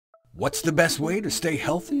What's the best way to stay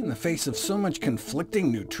healthy in the face of so much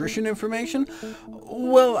conflicting nutrition information?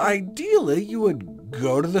 Well, ideally, you would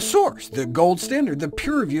go to the source, the gold standard, the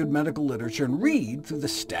peer-reviewed medical literature, and read through the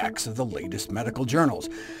stacks of the latest medical journals.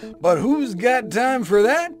 But who's got time for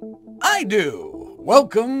that? I do!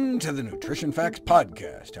 Welcome to the Nutrition Facts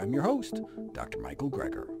Podcast. I'm your host, Dr. Michael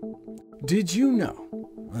Greger. Did you know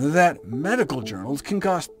that medical journals can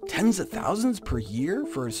cost tens of thousands per year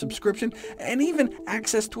for a subscription, and even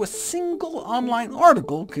access to a single online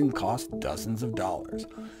article can cost dozens of dollars?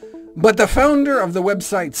 But the founder of the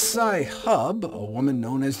website Sci-Hub, a woman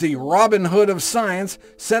known as the Robin Hood of science,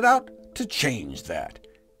 set out to change that.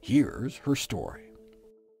 Here's her story.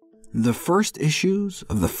 The first issues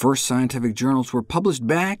of the first scientific journals were published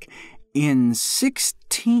back in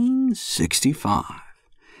 1665,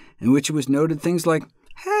 in which it was noted things like,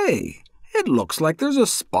 "Hey, it looks like there's a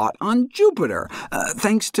spot on Jupiter,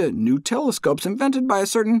 thanks to new telescopes invented by a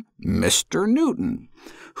certain Mr. Newton,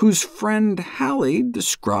 whose friend Halley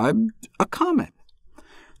described a comet."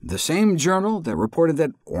 The same journal that reported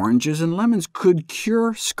that oranges and lemons could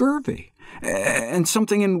cure scurvy, and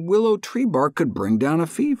something in willow tree bark could bring down a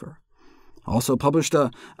fever. Also published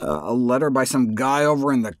a letter by some guy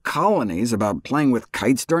over in the colonies about playing with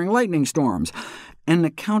kites during lightning storms, and an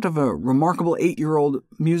account of a remarkable 8-year-old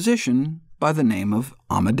musician by the name of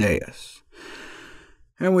Amadeus.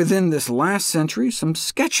 And within this last century, some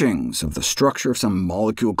sketchings of the structure of some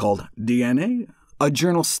molecule called DNA, a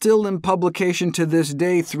journal still in publication to this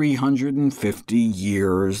day 350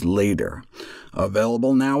 years later.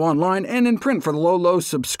 Available now online and in print for the low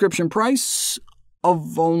subscription price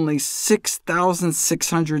of only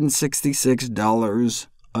 $6,666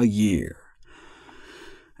 a year.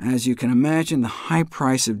 As you can imagine, the high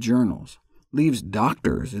price of journals leaves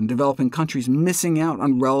doctors in developing countries missing out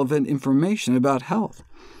on relevant information about health.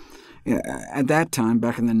 At that time,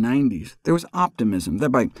 back in the 90s, there was optimism that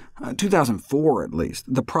by 2004 at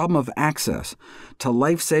least, the problem of access to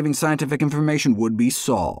life-saving scientific information would be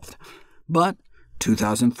solved. But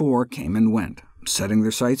 2004 came and went, setting their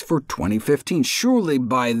sights for 2015. Surely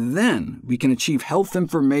by then we can achieve health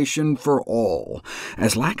information for all,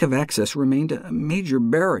 as lack of access remained a major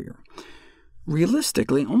barrier.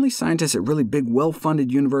 Realistically, only scientists at really big,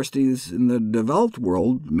 well-funded universities in the developed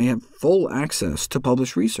world may have full access to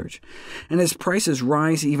published research. And as prices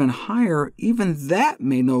rise even higher, even that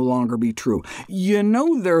may no longer be true. You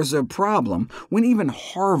know there's a problem when even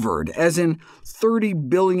Harvard, as in $30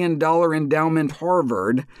 billion endowment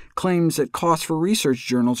Harvard, claims that costs for research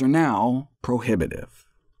journals are now prohibitive.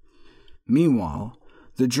 Meanwhile,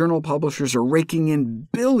 the journal publishers are raking in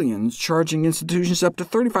billions, charging institutions up to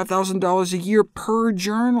 $35,000 a year per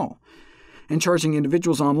journal, and charging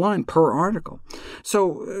individuals online per article.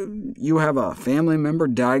 So you have a family member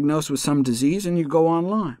diagnosed with some disease, and you go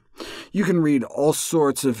online. You can read all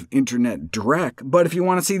sorts of internet dreck, but if you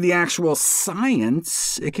want to see the actual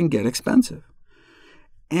science, it can get expensive.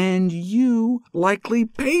 And you likely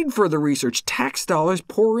paid for the research. Tax dollars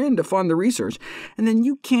pour in to fund the research, and then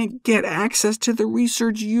you can't get access to the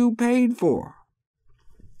research you paid for.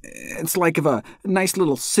 It's like if a nice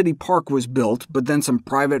little city park was built, but then some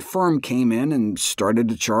private firm came in and started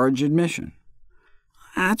to charge admission.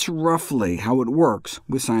 That's roughly how it works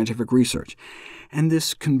with scientific research. And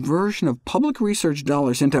this conversion of public research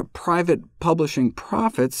dollars into private publishing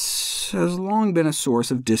profits has long been a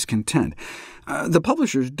source of discontent. The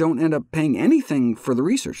publishers don't end up paying anything for the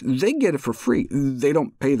research. They get it for free. They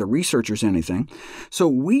don't pay the researchers anything. So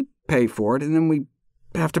we pay for it, and then we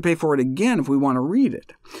have to pay for it again if we want to read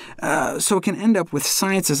it. So it can end up with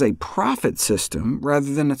science as a profit system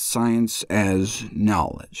rather than science as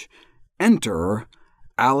knowledge. Enter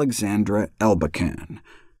Alexandra Elbakan,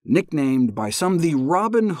 nicknamed by some the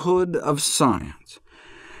Robin Hood of science.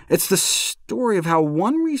 It's the story of how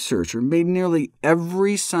one researcher made nearly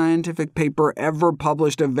every scientific paper ever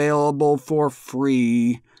published available for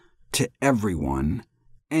free to everyone,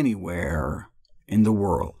 anywhere in the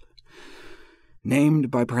world.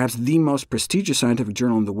 Named by perhaps the most prestigious scientific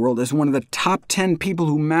journal in the world as one of the top 10 people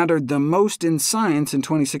who mattered the most in science in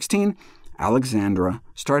 2016, Alexandra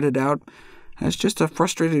started out as just a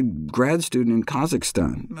frustrated grad student in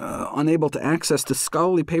Kazakhstan, unable to access the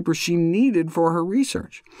scholarly papers she needed for her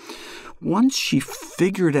research. Once she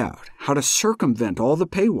figured out how to circumvent all the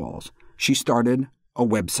paywalls, she started a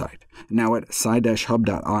website, now at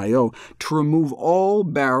sci-hub.io, to remove all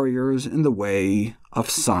barriers in the way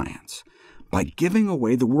of science, by giving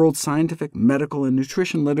away the world's scientific, medical, and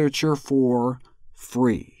nutrition literature for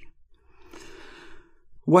free.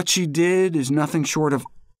 What she did is nothing short of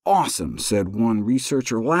awesome," said one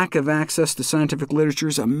researcher. "Lack of access to scientific literature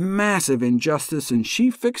is a massive injustice, and she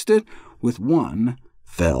fixed it with one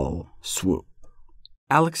fell swoop."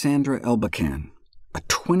 Alexandra Elbakan, a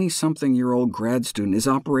 20-something-year-old grad student, is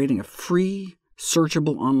operating a free,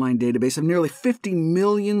 searchable online database of nearly 50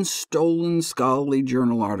 million stolen scholarly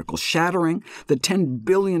journal articles, shattering the $10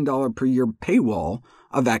 billion per year paywall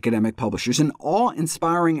of academic publishers, an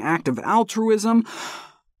awe-inspiring act of altruism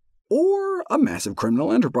or a massive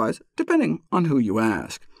criminal enterprise, depending on who you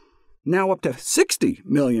ask. Now up to 60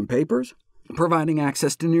 million papers, providing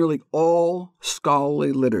access to nearly all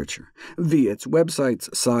scholarly literature via its websites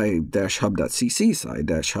sci-hub.cc,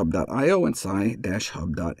 sci-hub.io, and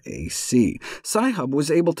sci-hub.ac. Sci-hub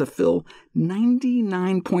was able to fill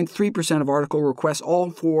 99.3% of article requests,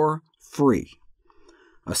 all for free.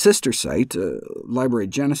 A sister site, Library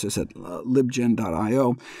Genesis at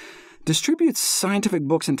libgen.io, distributes scientific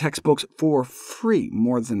books and textbooks for free,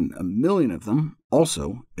 more than 1 million of them,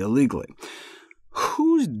 also illegally.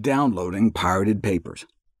 Who's downloading pirated papers?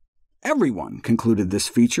 Everyone, concluded this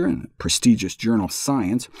feature in the prestigious journal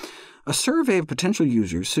Science. A survey of potential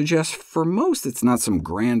users suggests for most it's not some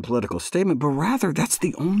grand political statement, but rather that's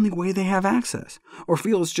the only way they have access, or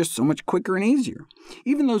feel it's just so much quicker and easier.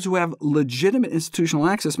 Even those who have legitimate institutional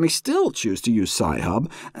access may still choose to use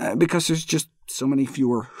Sci-Hub, because there's just so many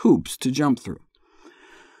fewer hoops to jump through.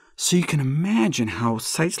 So you can imagine how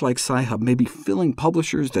sites like Sci-Hub may be filling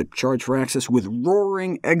publishers that charge for access with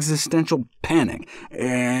roaring existential panic,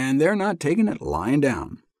 and they're not taking it lying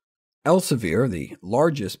down. Elsevier, the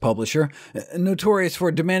largest publisher, notorious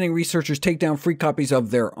for demanding researchers take down free copies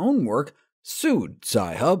of their own work, sued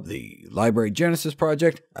Sci-Hub, the Library Genesis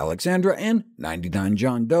Project, Alexandra, and 99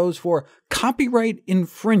 John Doe's for copyright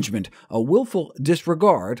infringement, a willful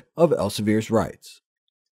disregard of Elsevier's rights.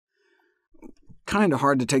 Kind of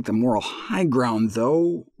hard to take the moral high ground,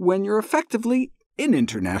 though, when you're effectively an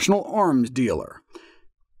international arms dealer.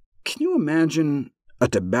 Can you imagine a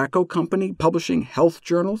tobacco company publishing health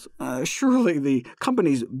journals? Surely the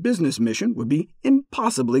company's business mission would be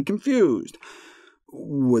impossibly confused.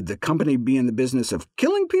 Would the company be in the business of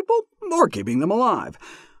killing people or keeping them alive?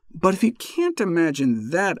 But if you can't imagine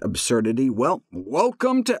that absurdity, well,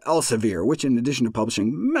 welcome to Elsevier, which in addition to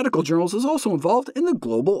publishing medical journals is also involved in the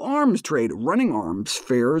global arms trade, running arms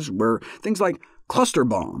fairs where things like cluster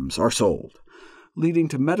bombs are sold, leading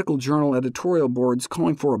to medical journal editorial boards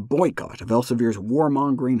calling for a boycott of Elsevier's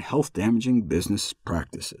warmongering, health-damaging business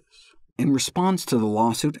practices. In response to the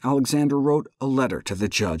lawsuit, Alexandra wrote a letter to the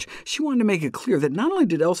judge. She wanted to make it clear that not only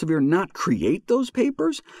did Elsevier not create those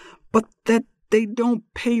papers, but that they don't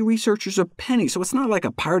pay researchers a penny, so it's not like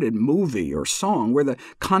a pirated movie or song where the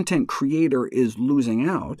content creator is losing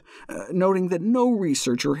out, noting that no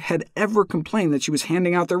researcher had ever complained that she was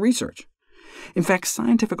handing out their research. In fact,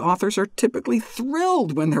 scientific authors are typically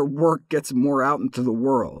thrilled when their work gets more out into the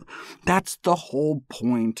world. That's the whole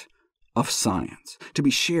point of science, to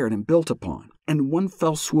be shared and built upon. And one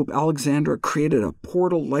fell swoop, Alexandra created a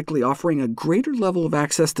portal likely offering a greater level of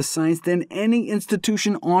access to science than any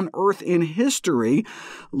institution on Earth in history,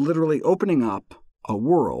 literally opening up a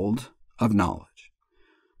world of knowledge.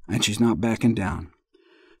 And she's not backing down.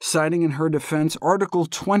 Citing in her defense Article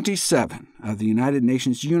 27 of the United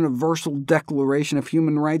Nations Universal Declaration of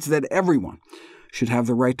Human Rights that everyone should have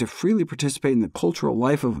the right to freely participate in the cultural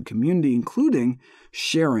life of a community, including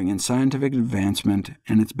sharing in scientific advancement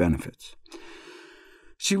and its benefits.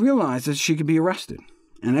 She realizes she could be arrested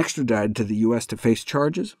and extradited to the U.S. to face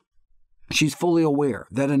charges. She's fully aware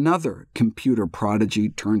that another computer prodigy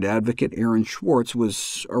turned advocate, Aaron Swartz,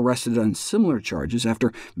 was arrested on similar charges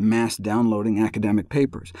after mass downloading academic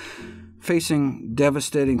papers. Facing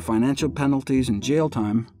devastating financial penalties and jail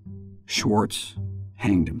time, Swartz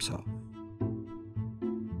hanged himself.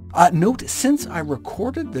 Note, since I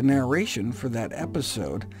recorded the narration for that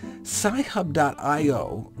episode,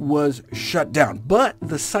 sci-hub.io was shut down, but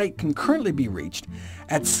the site can currently be reached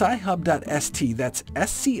at sci-hub.st, that's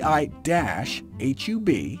sci-hub.st,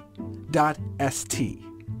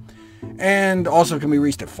 and also can be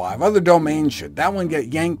reached at 5 other domains. Should that one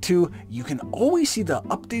get yanked too, you can always see the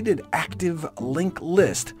updated active link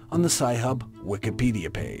list on the Sci-Hub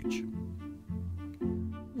Wikipedia page.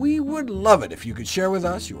 We would love it if you could share with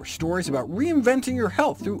us your stories about reinventing your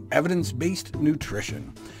health through evidence-based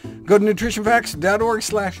nutrition. Go to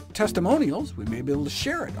NutritionFacts.org/testimonials. We may be able to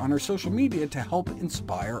share it on our social media to help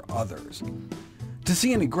inspire others. To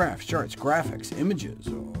see any graphs, charts, graphics, images,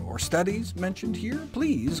 or studies mentioned here,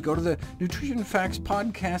 please go to the Nutrition Facts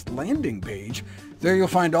podcast landing page. There you'll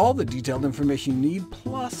find all the detailed information you need,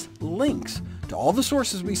 plus links to all the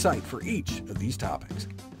sources we cite for each of these topics.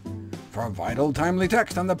 For a vital, timely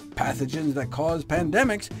text on the pathogens that cause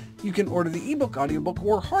pandemics, you can order the ebook, audiobook,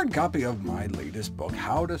 or hard copy of my latest book,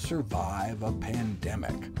 How to Survive a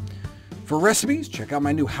Pandemic. For recipes, check out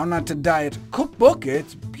my new How Not to Diet cookbook.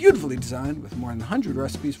 It's beautifully designed with more than 100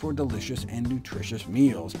 recipes for delicious and nutritious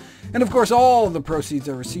meals. And of course, all the proceeds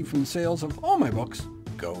I receive from the sales of all my books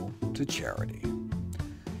go to charity.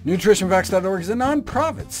 NutritionFacts.org is a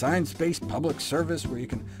non-profit, science-based public service where you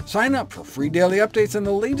can sign up for free daily updates on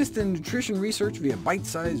the latest in nutrition research via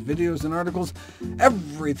bite-sized videos and articles.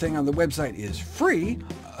 Everything on the website is free.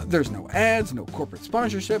 There's no ads, no corporate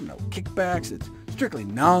sponsorship, no kickbacks. It's strictly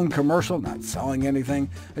non-commercial, not selling anything.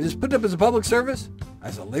 I just put it up as a public service,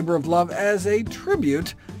 as a labor of love, as a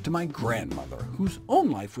tribute to my grandmother, whose own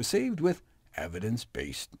life was saved with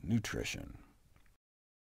evidence-based nutrition.